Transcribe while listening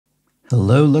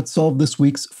Hello, let's solve this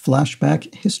week's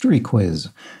Flashback history quiz.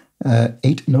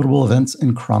 8 notable events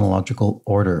in chronological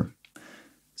order.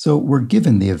 So we're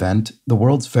given the event, the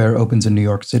World's Fair opens in New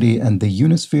York City, and the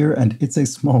Unisphere and It's a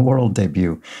Small World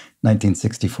debut,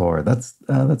 1964. That's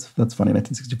funny,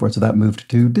 1964. So that moved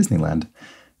to Disneyland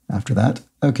after that.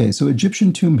 Okay, so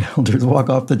Egyptian tomb builders walk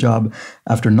off the job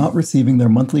after not receiving their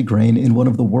monthly grain in one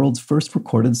of the world's first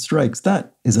recorded strikes.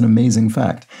 That is an amazing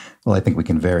fact. Well, I think we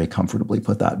can very comfortably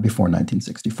put that before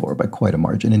 1964 by quite a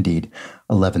margin indeed,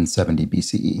 1170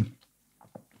 BCE.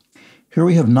 Here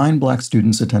we have 9 black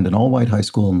students attend an all-white high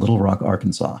school in Little Rock,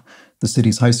 Arkansas. The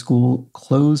city's high schools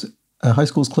close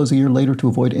a year later to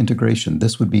avoid integration.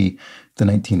 This would be the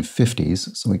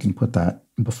 1950s, so we can put that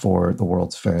before the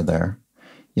World's Fair there.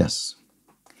 Yes.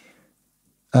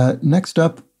 Next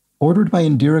up, ordered by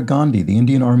Indira Gandhi, the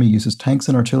Indian Army uses tanks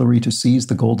and artillery to seize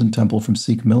the Golden Temple from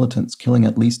Sikh militants, killing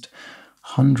at least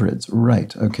hundreds.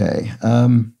 Right, okay.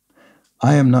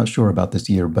 I am not sure about this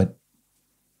year, but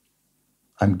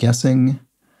I'm guessing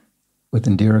with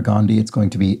Indira Gandhi, it's going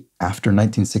to be after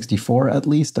 1964 at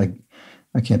least. I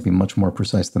can't be much more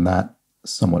precise than that,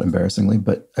 somewhat embarrassingly,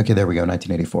 but okay, there we go,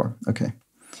 1984. Okay.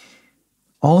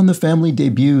 All in the Family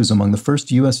debuts among the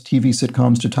first U.S. TV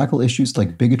sitcoms to tackle issues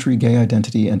like bigotry, gay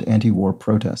identity, and anti-war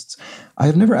protests. I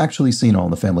have never actually seen All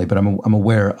in the Family, but I'm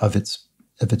aware of its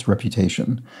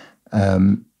reputation. I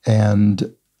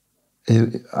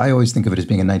always think of it as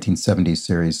being a 1970s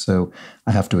series, so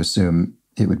I have to assume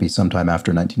it would be sometime after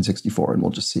 1964, and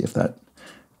we'll just see if that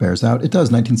bears out. It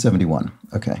does, 1971.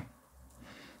 Okay.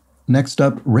 Next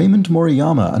up, Raymond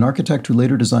Moriyama, an architect who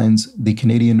later designs the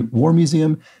Canadian War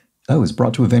Museum, is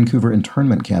brought to a Vancouver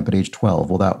internment camp at age 12.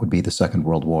 Well, that would be the Second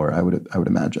World War, I would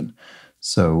imagine.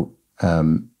 So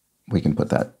we can put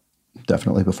that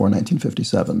definitely before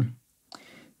 1957.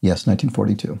 Yes,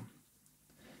 1942.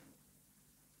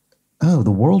 Oh,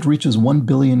 the world reaches 1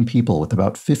 billion people with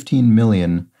about 15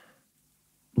 million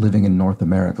living in North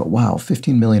America. Wow,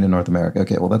 15 million in North America.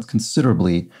 Okay, well, that's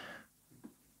considerably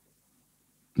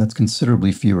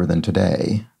fewer than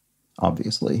today.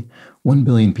 Obviously, 1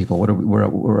 billion people. What are we? We're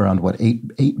around what,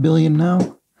 8 billion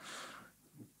now.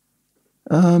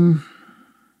 I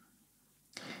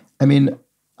mean,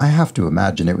 I have to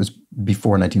imagine it was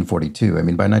before 1942. I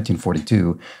mean, by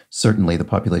 1942, certainly the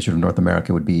population of North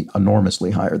America would be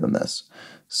enormously higher than this.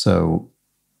 So,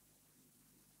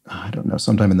 I don't know,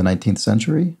 sometime in the 19th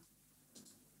century.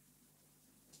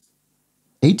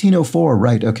 1804,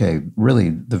 right, okay, really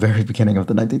the very beginning of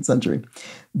the 19th century.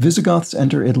 Visigoths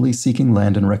enter Italy seeking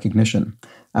land and recognition.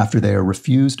 After they are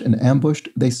refused and ambushed,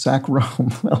 they sack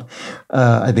Rome. Well,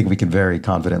 I think we can very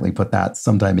confidently put that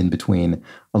sometime in between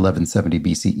 1170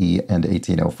 BCE and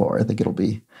 1804. I think it'll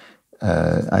be,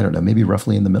 I don't know, maybe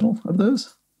roughly in the middle of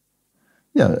those?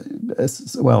 Yeah,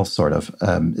 well, sort of,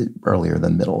 earlier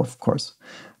than middle, of course.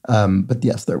 But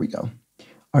yes, there we go.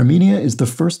 Armenia is the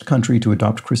first country to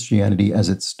adopt Christianity as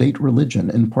its state religion,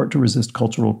 in part to resist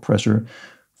cultural pressure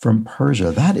from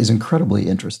Persia. That is incredibly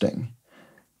interesting.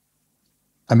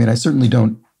 I mean, I certainly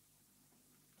don't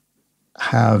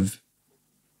have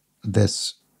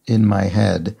this in my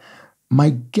head. My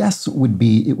guess would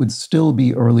be it would still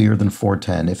be earlier than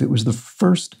 410. If it was the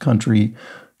first country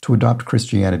to adopt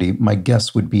Christianity, my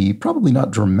guess would be probably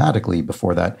not dramatically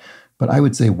before that, but I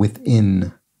would say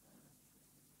within...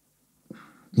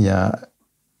 Yeah,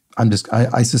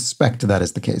 I suspect that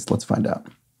is the case. Let's find out.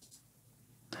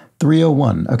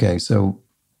 301. Okay, so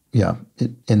yeah,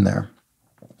 in there.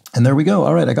 And there we go.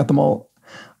 All right, I got them all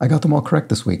correct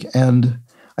this week. And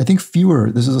I think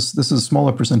this is a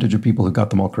smaller percentage of people who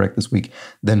got them all correct this week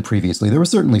than previously. There were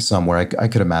certainly some where I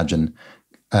could imagine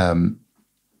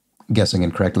guessing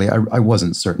incorrectly. I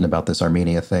wasn't certain about this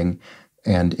Armenia thing.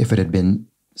 And if it had been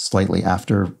slightly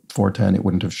after 410, it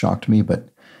wouldn't have shocked me, but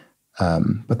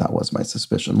that was my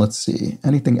suspicion. Let's see.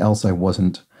 Anything else I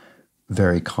wasn't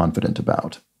very confident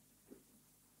about?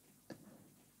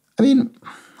 I mean,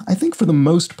 I think for the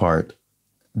most part,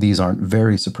 these aren't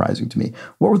very surprising to me.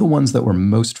 What were the ones that were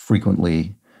most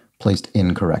frequently placed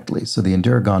incorrectly? So the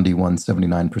Indira Gandhi one,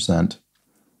 79%,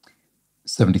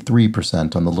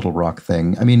 73% on the Little Rock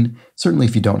thing. I mean, certainly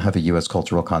if you don't have a U.S.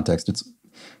 cultural context,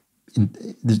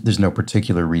 there's no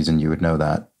particular reason you would know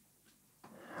that.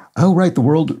 Oh, right, the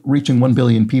world reaching 1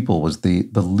 billion people was the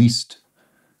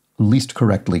least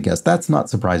correctly guessed. That's not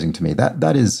surprising to me.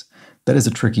 That is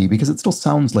a tricky, because it still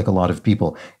sounds like a lot of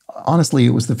people. Honestly,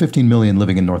 it was the 15 million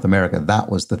living in North America. That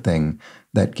was the thing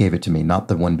that gave it to me, not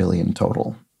the 1 billion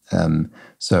total.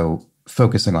 So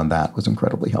focusing on that was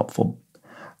incredibly helpful.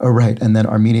 Oh, right. And then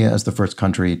Armenia as the first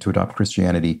country to adopt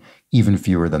Christianity, even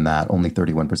fewer than that, only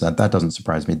 31%. That doesn't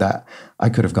surprise me. That I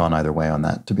could have gone either way on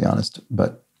that, to be honest.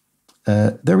 But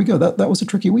there we go. That was a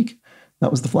tricky week. That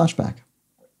was the flashback.